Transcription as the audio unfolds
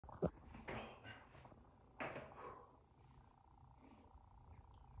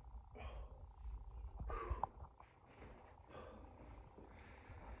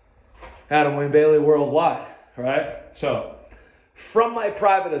Adam Wayne Bailey Worldwide, right? So, from my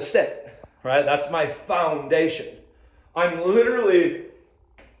private estate, right? That's my foundation. I'm literally,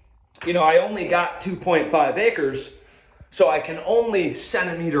 I only got 2.5 acres, so I can only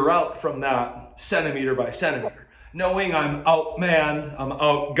centimeter out from that centimeter by centimeter. Knowing I'm outmanned, I'm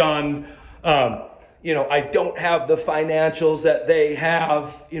outgunned, I don't have the financials that they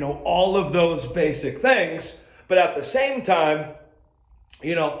have, all of those basic things. But at the same time,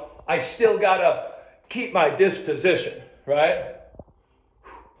 I still gotta keep my disposition, right?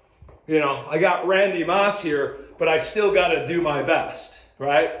 I got Randy Moss here, but I still gotta do my best,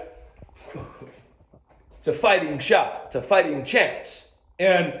 right? It's a fighting shot. It's a fighting chance.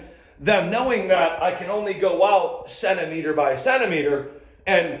 And them knowing that I can only go out centimeter by centimeter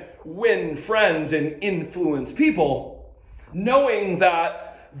and win friends and influence people, knowing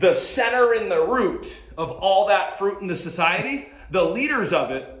that the center and the root of all that fruit in the society, the leaders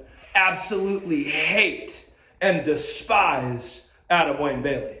of it, absolutely hate and despise Adam Wayne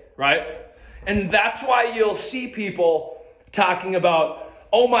Bailey, right? And that's why you'll see people talking about,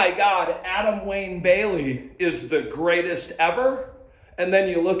 oh my God, Adam Wayne Bailey is the greatest ever. And then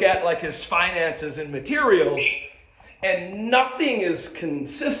you look at like his finances and materials, and nothing is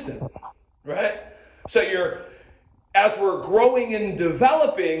consistent, right? So as we're growing and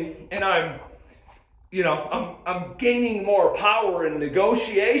developing, and I'm gaining more power in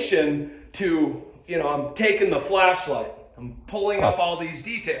negotiation to, I'm taking the flashlight, I'm pulling up all these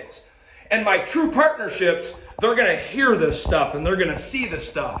details. And my true partnerships, they're going to hear this stuff and they're going to see this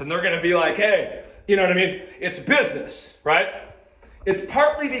stuff and they're going to be like, hey, you know what I mean? It's business, right? It's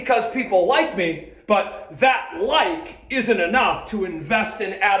partly because people like me, but that like isn't enough to invest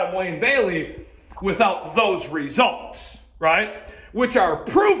in Adam Wayne Bailey without those results, right? Which are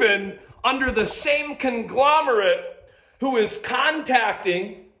proven under the same conglomerate who is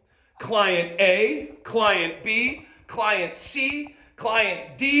contacting client A, client B, client C,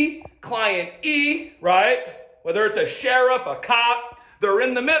 client D, client E, right? Whether it's a sheriff, a cop, they're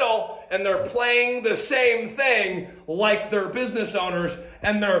in the middle and they're playing the same thing like they're business owners,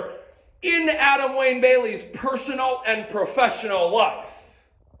 and they're in Adam Wayne Bailey's personal and professional life.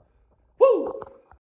 Woo!